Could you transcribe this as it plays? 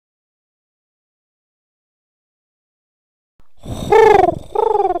Hey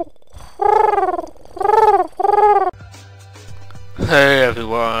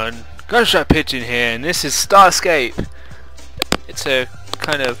everyone, Gunshypigeon here, and this is Starscape. It's a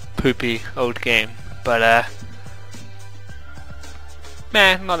kind of poopy old game, but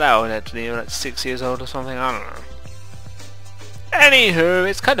man, not that old actually, like 6 years old or something, I don't know. Anywho,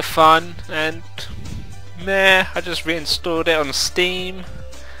 it's kind of fun, and meh, I just reinstalled it on Steam,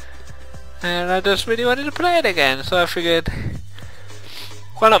 and I just really wanted to play it again, so I figured,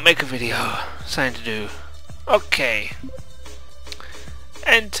 why not make a video? Something to do. Okay.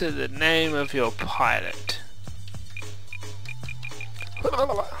 Enter the name of your pilot.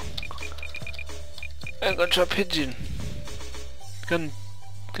 Gunshypigeon.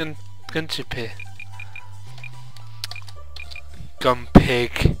 Gunshypigeon.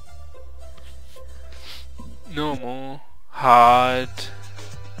 Gumpig. Normal. Hard.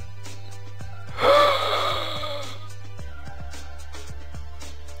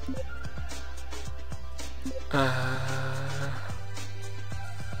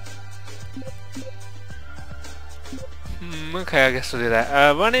 Okay, I guess we'll do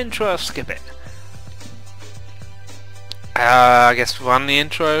that. Run intro or skip it? I guess run the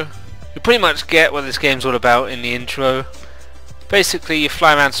intro. You pretty much get what this game's all about in the intro. Basically, you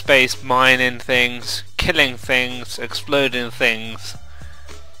fly around space, mining things, killing things, exploding things.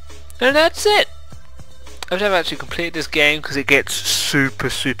 And that's it! I've never actually completed this game because it gets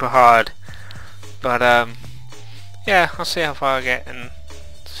super hard. But, yeah, I'll see how far I get and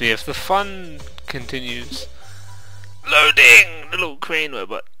see if the fun continues. Loading! The little crane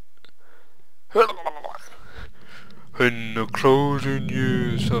robot. In the closing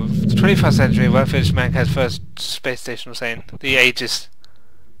years of the 21st century, where finished mankind's first space station was saying, the ages.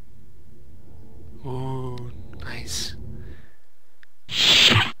 Ooh, nice.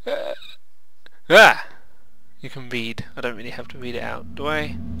 You can read. I don't really have to read it out, do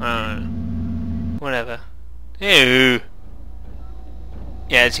I? I don't know. Whatever. Ew.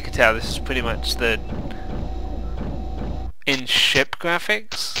 Yeah, as you can tell, this is pretty much the in-ship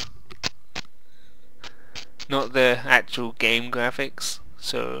graphics, not the actual game graphics,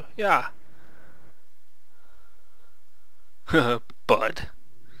 so yeah. Bud.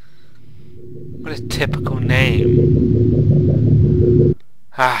 What a typical name.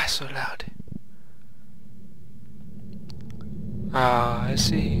 Ah, so loud. Ah, I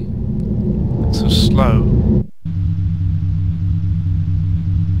see. So slow.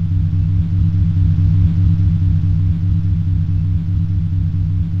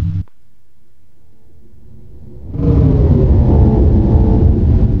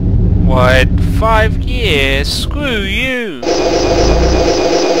 What? 5 years? Screw you!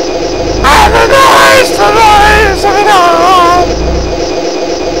 Ah, the noise! The noise! The noise!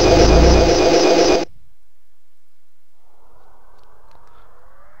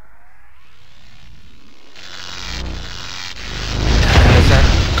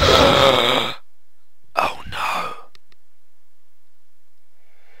 Oh no!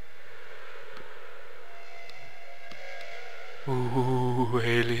 Ooh,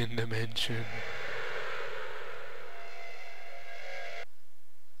 alien dimension.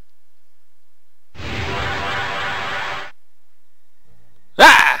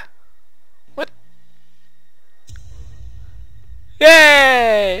 Ah! What?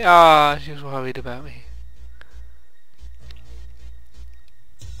 Yay! Ah, she was worried about me.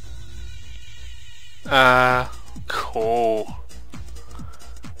 Cool.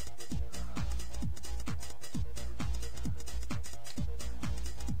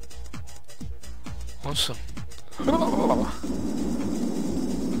 Awesome.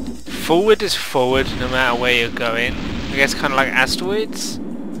 Forward is forward no matter where you're going. I guess kind of like asteroids.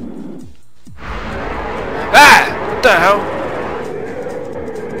 Ah! What the hell?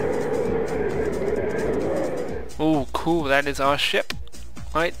 Oh, cool. That is our ship.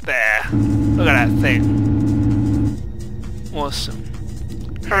 Right there. Look at that thing. Awesome.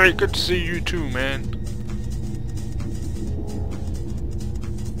 Hey, good to see you too, man.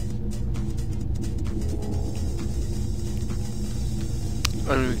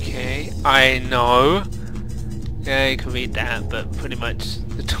 Okay, I know. Yeah, you can read that, but pretty much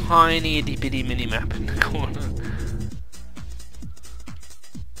the tiny itty bitty mini map in the corner.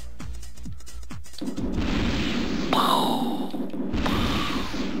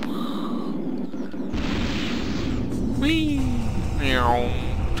 Whee! Meow.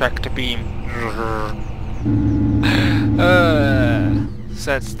 Tractor beam. So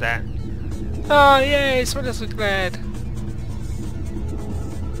that's that. Oh yay! Someone else was glad.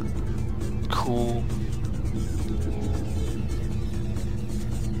 Cool.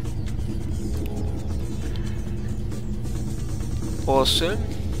 Awesome.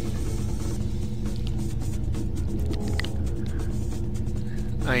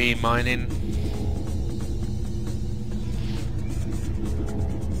 Are you mining?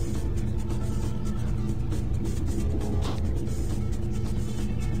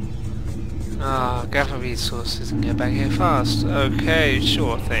 Ah, gather resources and get back here fast. Okay,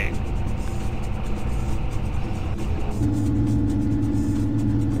 sure thing.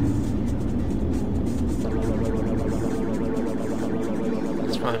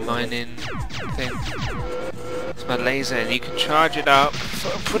 That's my mining thing. It's my laser, and you can charge it up for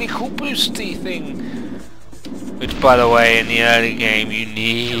a pretty cool boosty thing. Which, by the way, in the early game, you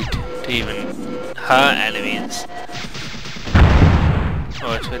need to even hurt enemies.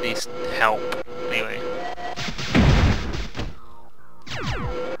 Or to at least help. Anyway.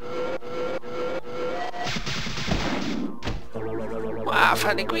 Wow, I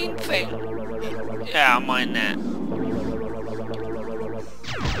found a green thing. Yeah, I'll mine that.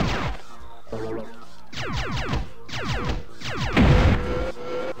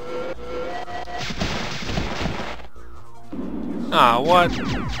 Ah, what?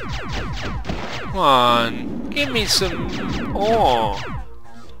 Come on, give me some ore.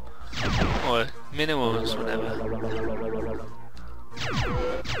 Or minerals, whatever.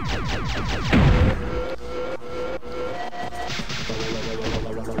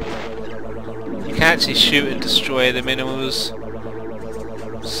 You can actually shoot and destroy the minerals,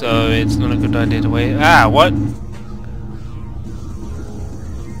 so it's not a good idea to wait. Ah, what?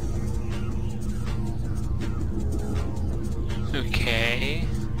 Okay.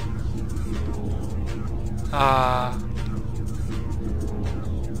 Ah.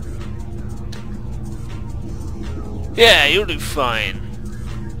 Yeah, you'll do fine.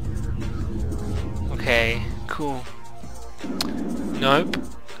 Okay, cool. Nope.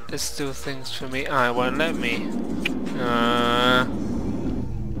 There's still things for me. Ah, it won't let me.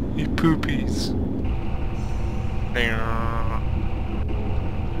 You poopies.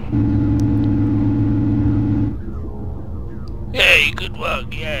 Yay, good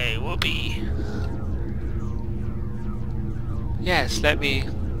work, yay, whoopee. Yes,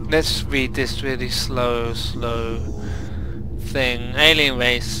 let's read this really slow thing. Alien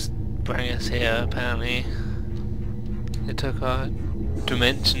race brought us here, apparently. They took our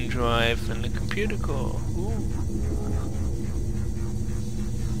dimension drive and the computer core. Ooh.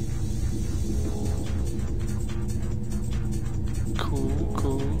 Cool,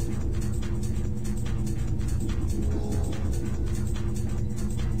 cool.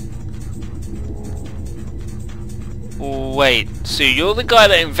 Wait, so you're the guy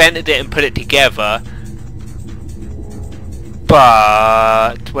that invented it and put it together,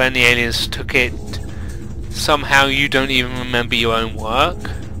 but when the aliens took it, somehow you don't even remember your own work?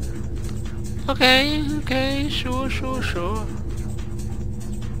 Okay, sure.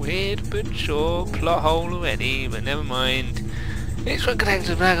 Weird, but sure. Plot hole already, but never mind. Each one connects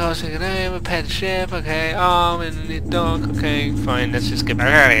to black hole, second aim, repair the ship, okay, arm in the dock, okay, fine, let's just get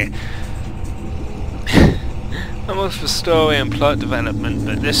back out of here. I'm all for story and plot development,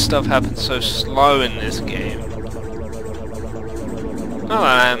 but this stuff happens so slow in this game. Not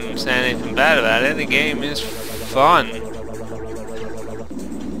that I'm saying anything bad about it, the game is fun.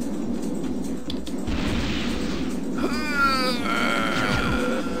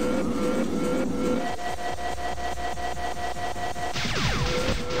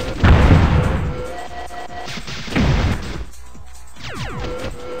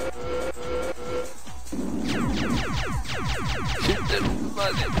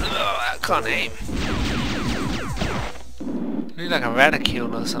 I can't aim. I need like a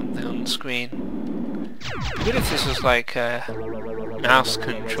reticule or something on the screen. Good if this was like a mouse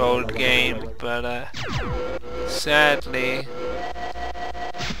controlled game, but sadly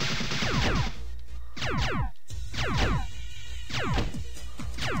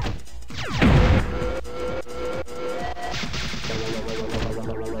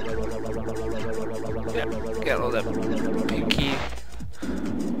get all that pinky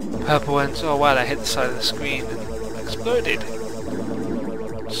purple ones. Oh wow, that hit the side of the screen and exploded.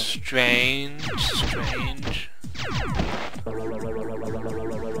 Strange.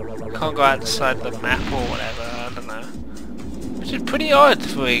 Can't go out the side of the map or whatever, I don't know. Which is pretty odd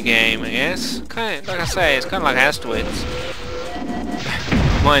for a game, I guess. Kinda, like I say, it's kinda like asteroids.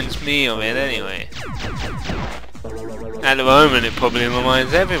 Reminds me of it anyway. At the moment it probably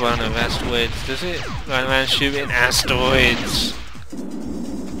reminds everyone of asteroids, does it? Going around shooting asteroids.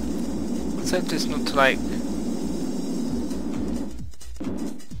 Except it's not to like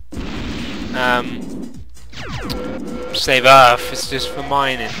save Earth, it's just for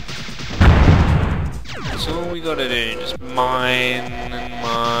mining. That's all we gotta do, just mine and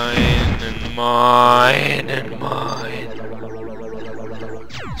mine and mine and mine.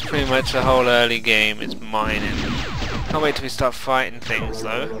 It's pretty much the whole early game is mining. Can't wait till we start fighting things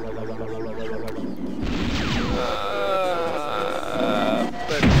though.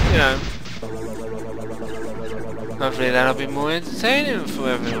 But, you know, hopefully that'll be more entertaining for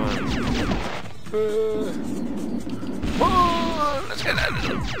everyone. Oh, let's get that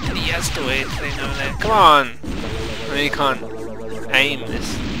little the asteroid thing over there. Come on! I really can't aim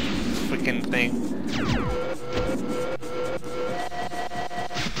this freaking thing.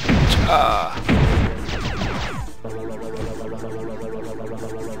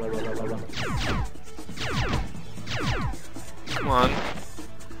 Come on.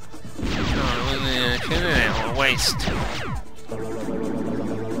 No, I wasn't killing it. What a waste.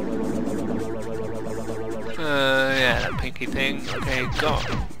 Yeah, that pinky thing. Okay, got.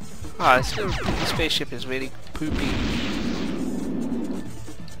 Ah, this little pinky spaceship is really poopy.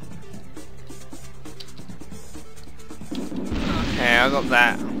 Okay, I got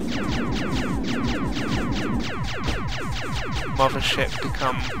that. Mothership to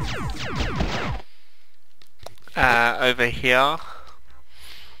come over here.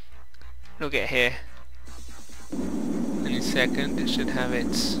 It'll get here any second. It should have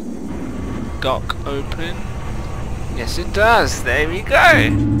its dock open. Yes, it does. There we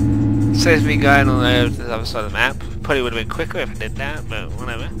go. Saves me going on over to the other side of the map. Probably would have been quicker if I did that, but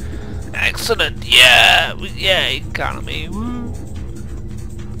whatever. Excellent. Yeah, yeah, economy. Woo.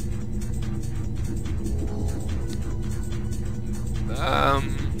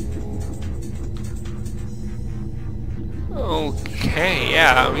 Okay,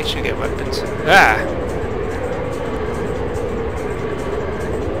 yeah, we should get weapons. Ah!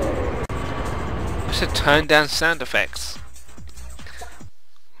 I should turn down sound effects.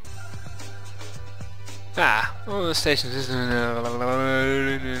 Ah, all the stations is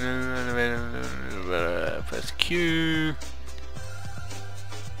press Q.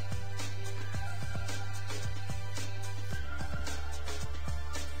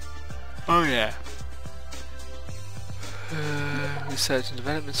 Oh yeah. Research and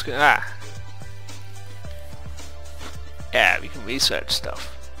development screen. Ah. Yeah, we can research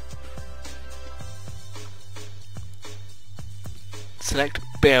stuff. Select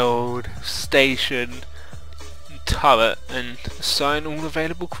build, station, turret, and assign all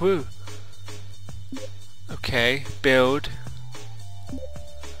available crew. Okay, build.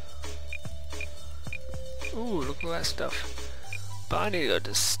 Ooh, look at all that stuff. But I need to go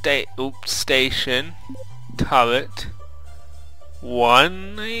to station, turret,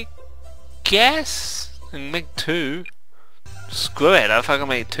 1, I guess, and make 2. Screw it, if I can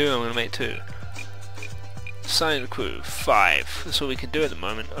make 2, I'm gonna make 2. Assign crew, 5. That's all we can do at the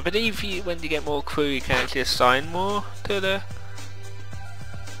moment. I believe when you get more crew you can actually assign more to the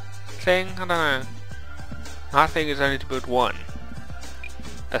thing, I don't know. I think it's only to build 1.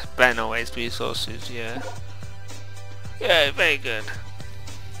 That's better waste resources, yeah. Yeah, very good.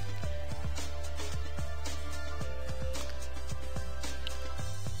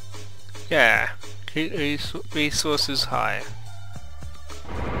 Yeah, keep resources high.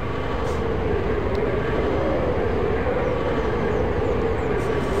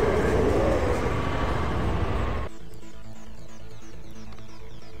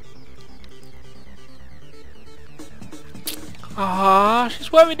 Ah,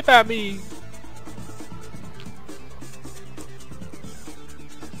 she's worried about me.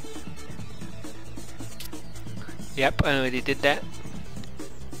 Yep, I already did that.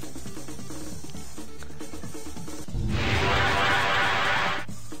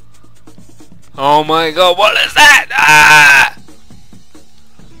 Oh my god, what is that? Ah!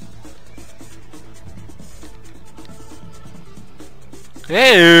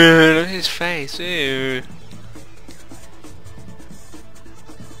 Ew, look at his face, ew.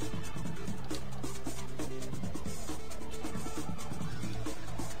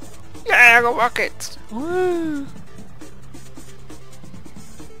 Yeah, I got rockets! Woo!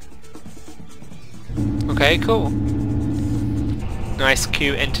 Okay, cool. Nice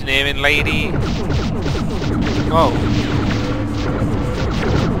cute engineering lady. Whoa.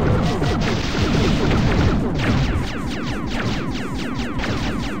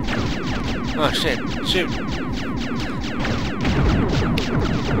 Oh shit, shoot.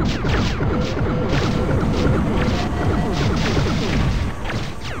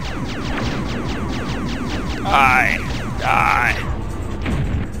 Die.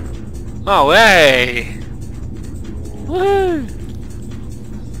 Oh way. Woo.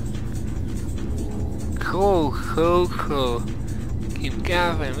 Cool. In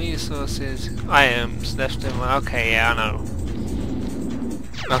gathering resources, items left in my. Okay, yeah, I know.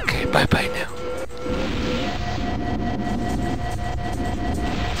 Okay, bye bye now.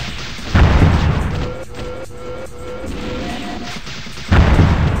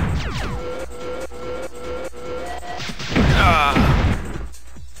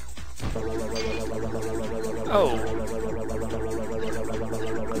 Oh.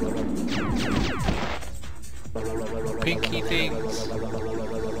 Pinky things.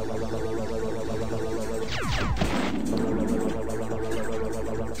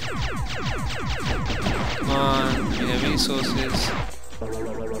 Come on, we have resources.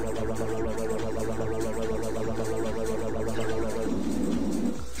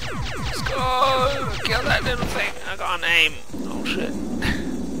 Let's go! Kill that little thing. I got an aim. Oh shit.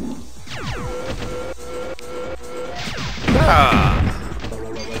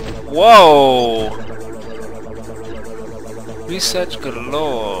 Whoa! Research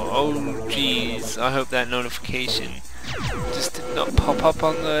galore. Oh jeez, I hope that notification just did not pop up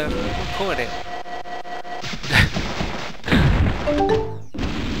on the recording.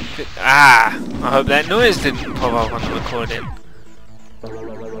 I hope that noise didn't pop up on the recording.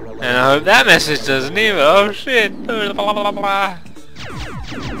 And I hope that message doesn't either. Oh shit. I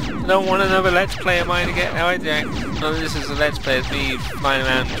don't want another Let's Play of mine to get hijacked. No, this is a Let's Play of me flying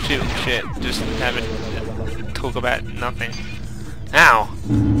around shooting shit, just having talk about nothing. Ow!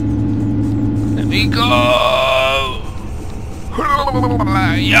 Let me go!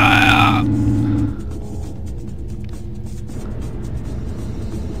 Yeah!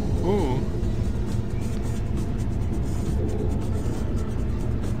 Ooh.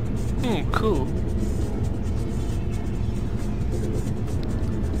 Ooh, cool.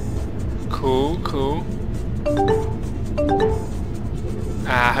 Cool.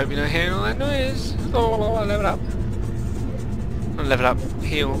 I hope you're not hearing all that noise. Oh, level up. Level up.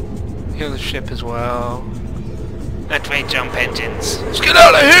 Heal the ship as well. Activate jump engines. Let's get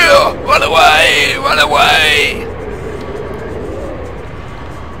out of here! Run away! Run away!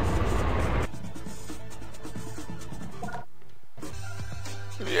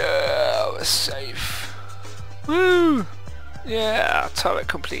 Yeah, we're safe. Woo! Yeah, turret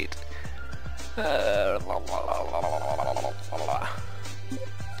complete.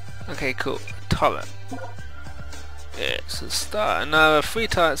 Okay, cool. Turret. Yeah, so start another 3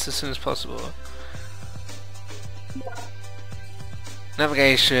 turrets as soon as possible.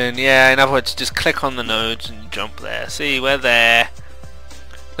 Navigation, yeah, in other words, just click on the nodes and jump there. See, we're there.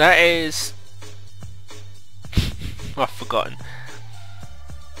 That is... I've forgotten.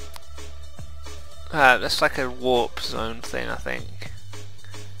 That's like a warp zone thing, I think.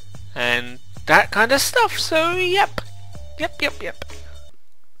 And that kind of stuff, so yep. Yep.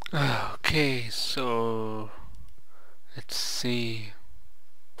 Okay, so... let's see.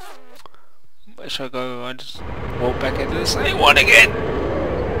 Where should I go? I just walk back into the same one again.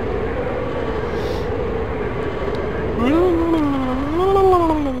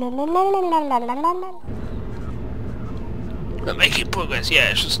 We're making progress. Yeah,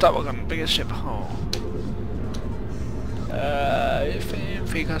 I should start working on the biggest ship. Oh.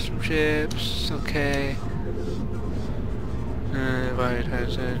 3 custom ships. Okay. Right,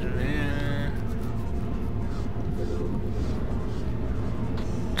 yeah.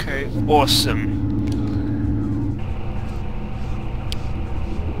 Okay, awesome.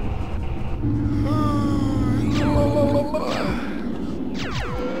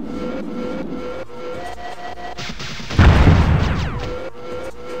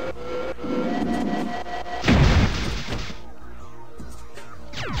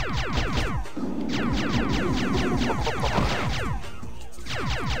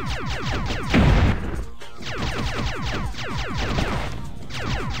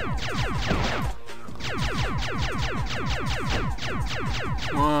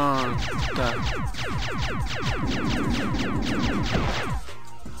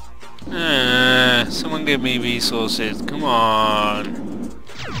 Someone give me resources, come on.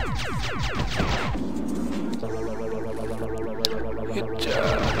 Good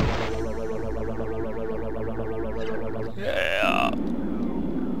job. Yeah.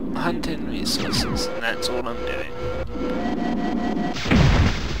 Hunting resources, and that's all I'm doing.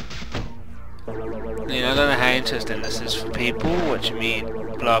 You know, I don't know how interesting this is for people, what you mean,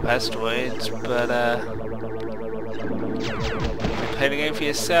 blow up asteroids, but if you play the game for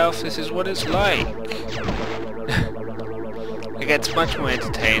yourself, this is what it's like. It gets much more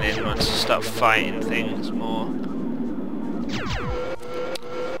entertaining once you start fighting things more.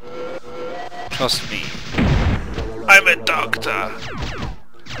 Trust me, I'm a doctor.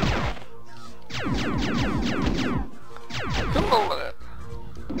 Come on.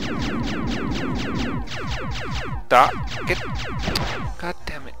 Duck. Get. God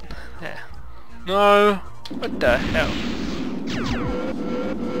damn it. There. No. What the hell?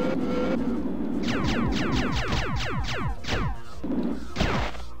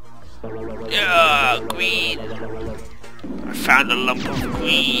 Yeah, green. I found a lump of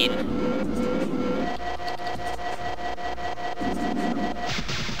green.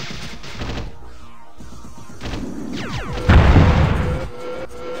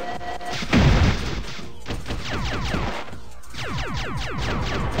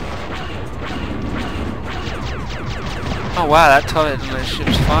 Oh wow, that turret on the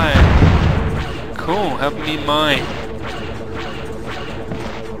ship's firing. Cool, helping me mine.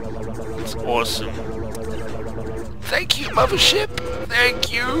 It's awesome. Thank you, mothership.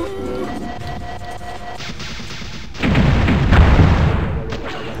 Thank you.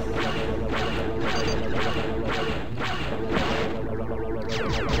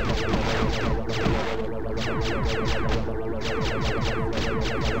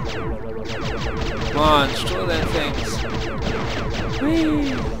 Come on, destroy them things.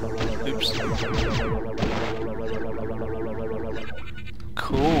 Whee! Oops.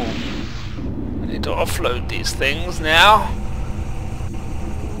 Cool. I need to offload these things now.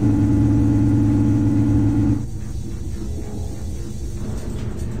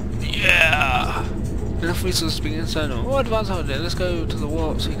 Yeah! Enough resources to begin inside. Oh, advanced holiday. Let's go to the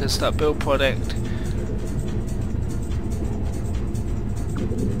warp so we can start build product.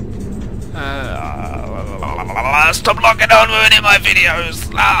 Stop logging on ruining my videos!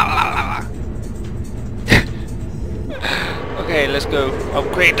 Okay, let's go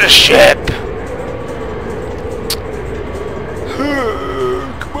upgrade the ship!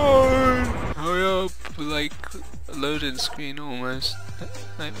 Come on! Hurry up! Like, a loading screen almost.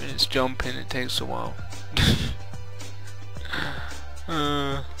 Like when it's jumping, it takes a while.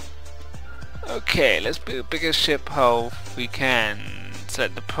 Okay, let's build the biggest ship hull we can.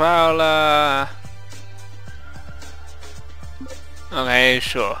 Select the Prowler. Okay,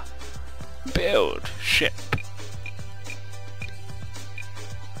 sure. Build ship.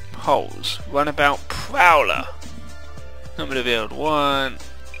 Hulls. Runabout Prowler. I'm gonna build one.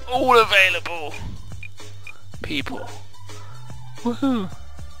 All available. People. Woohoo.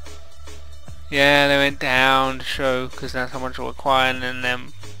 Yeah, they went down to show because that's how much we're requiring, and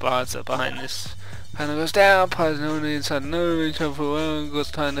then bars are behind this. Panel goes down, piles no one inside, no reach over for a while,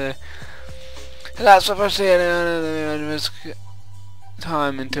 goes time to. That's what I say.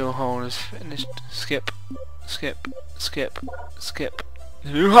 Time until a hole is finished. Skip, skip, skip, skip.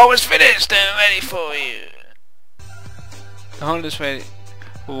 The new hole is finished and ready for you. The hole is ready.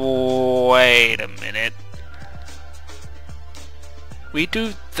 Wait a minute. We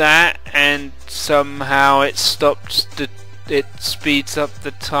do that and somehow it stops the. It speeds up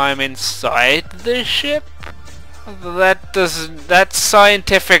the time inside the ship? That's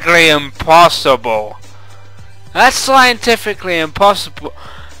scientifically impossible. That's scientifically impossible.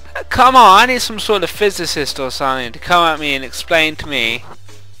 Come on, I need some sort of physicist or something to come at me and explain to me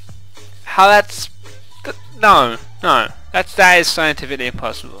how that's... No, that is scientifically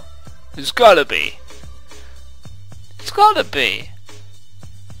impossible. It's gotta be. It's gotta be.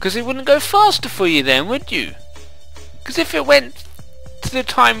 Because it wouldn't go faster for you then, would you? Because if it went to the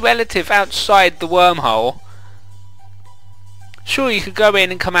time relative outside the wormhole, sure you could go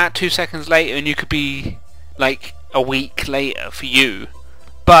in and come out 2 seconds later and you could be like a week later for you,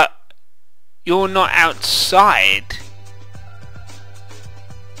 but you're not outside,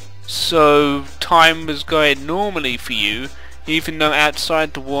 so time was going normally for you, even though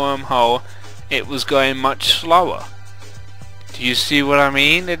outside the wormhole it was going much slower. Do you see what I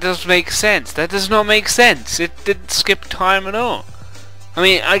mean? It doesn't make sense. That does not make sense. It didn't skip time at all. I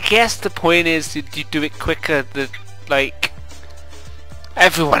mean, I guess the point is that you do it quicker. That like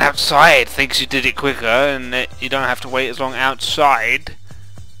everyone outside thinks you did it quicker, and that you don't have to wait as long outside.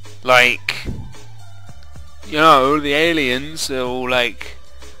 Like, you know, the aliens are all like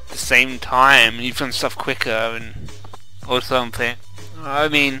the same time. You've done stuff quicker, and or something. I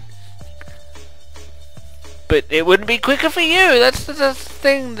mean. But it wouldn't be quicker for you. That's the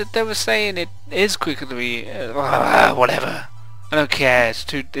thing that they were saying. It is quicker to be. Whatever. I don't care. It's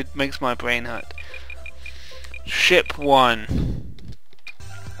too. It makes my brain hurt. Ship 1.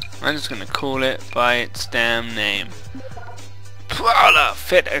 I'm just gonna call it by its damn name. Prowler.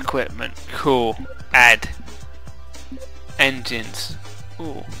 Fit equipment. Cool. Add. Engines.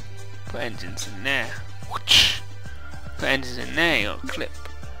 Ooh. Put engines in there. Whoosh. Put engines in there. You got a clip.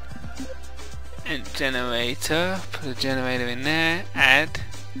 And generator, put a generator in there, add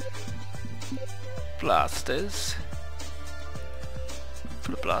blasters,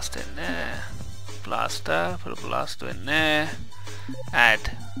 Put a blaster in there. Blaster. Put a blaster in there.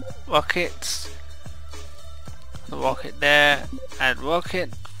 Add rockets. Put a rocket there. Add rocket.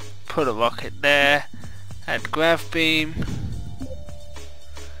 Put a rocket there. Add grav beam.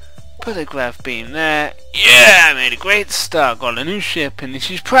 Put a grav beam there. Yeah, I made a great start. Got a new ship and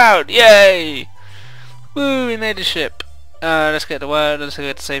she's proud. Yay! Woo, we made a ship. Let's get the word. Let's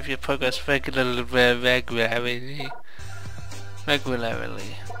get to save your progress regularly.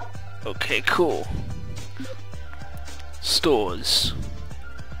 Okay, cool. Stores.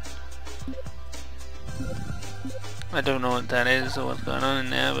 I don't know what that is or what's going on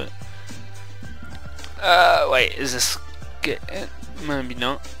in there, but wait, is this maybe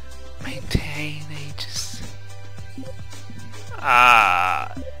not. Maintain ages.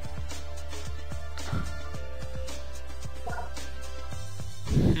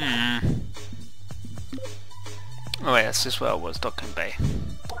 Oh wait, that's just where I was, Docking Bay.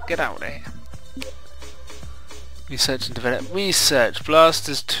 Get out of here. Research and develop. Research.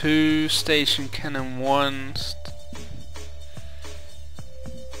 Blasters 2, Station Cannon 1,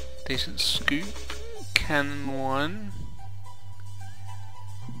 Station Scoop, Cannon 1.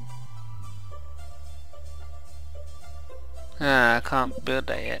 I can't build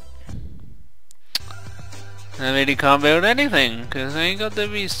that yet. I really can't build anything because I ain't got the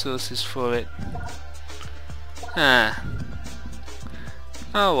resources for it.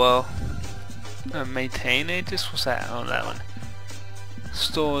 Oh well. Maintain ages? What's that? Oh, that one.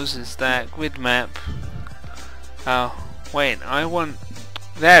 Stores is that. Grid map. Oh, wait. I want...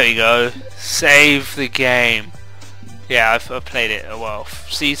 There we go. Save the game. Yeah, I've played it a while.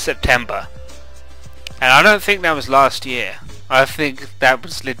 See, September. And I don't think that was last year. I think that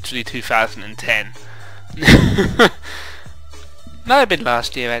was literally 2010. Might have been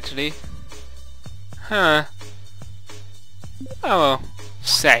last year actually. Huh. Oh well.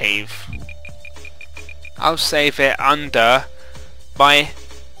 Save. I'll save it under my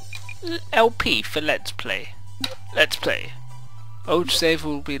LP for Let's Play. Let's Play. Old save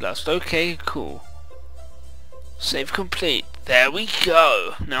will be lost. Okay, cool. Save complete. There we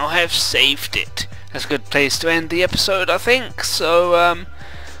go. Now I have saved it. That's a good place to end the episode, I think. So,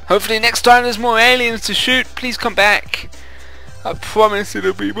 hopefully next time there's more aliens to shoot. Please come back. I promise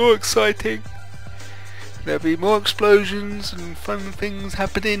it'll be more exciting. There'll be more explosions and fun things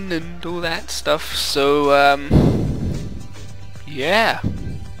happening and all that stuff. So, yeah.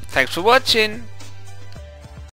 Thanks for watching.